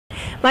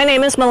My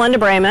name is Melinda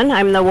Brayman.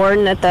 I'm the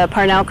warden at the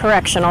Parnall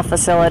Correctional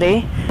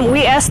Facility.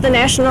 We asked the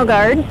National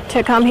Guard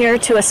to come here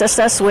to assist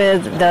us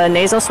with the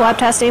nasal swab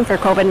testing for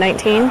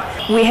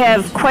COVID-19. We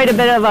have quite a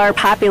bit of our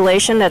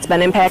population that's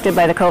been impacted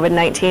by the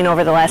COVID-19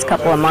 over the last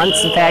couple of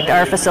months. In fact,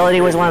 our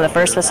facility was one of the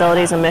first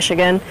facilities in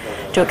Michigan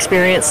to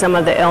experience some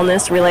of the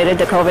illness related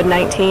to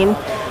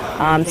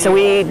COVID-19. So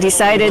we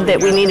decided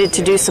that we needed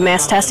to do some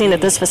mass testing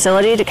at this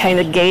facility to kind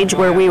of gauge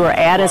where we were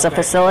at as a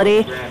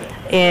facility,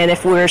 and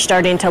if we're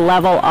starting to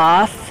level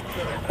off,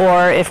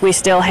 or if we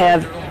still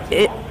have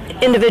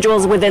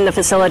individuals within the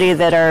facility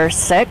that are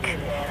sick,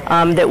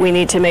 that we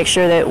need to make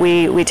sure that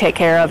we take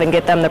care of and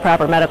get them the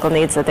proper medical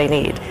needs that they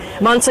need.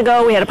 Months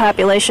ago, we had a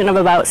population of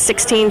about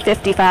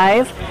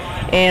 1,655,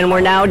 and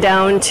we're now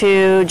down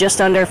to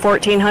just under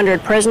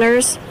 1,400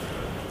 prisoners.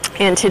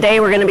 And today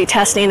we're going to be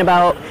testing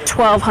about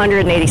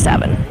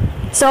 1,287.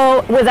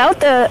 So without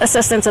the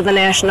assistance of the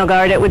National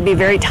Guard, it would be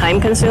very time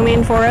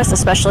consuming for us,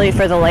 especially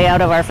for the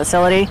layout of our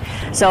facility.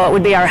 So it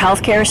would be our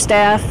healthcare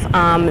staff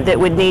that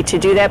would need to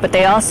do that, but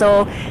they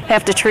also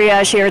have to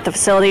triage here at the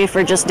facility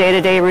for just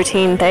day-to-day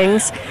routine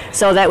things.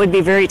 So that would be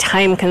very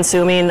time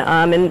consuming,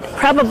 and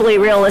probably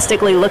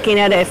realistically looking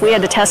at it, if we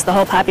had to test the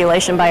whole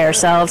population by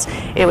ourselves,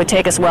 it would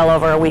take us well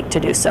over a week to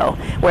do so.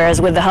 Whereas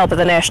with the help of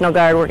the National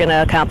Guard, we're going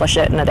to accomplish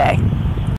it in a day.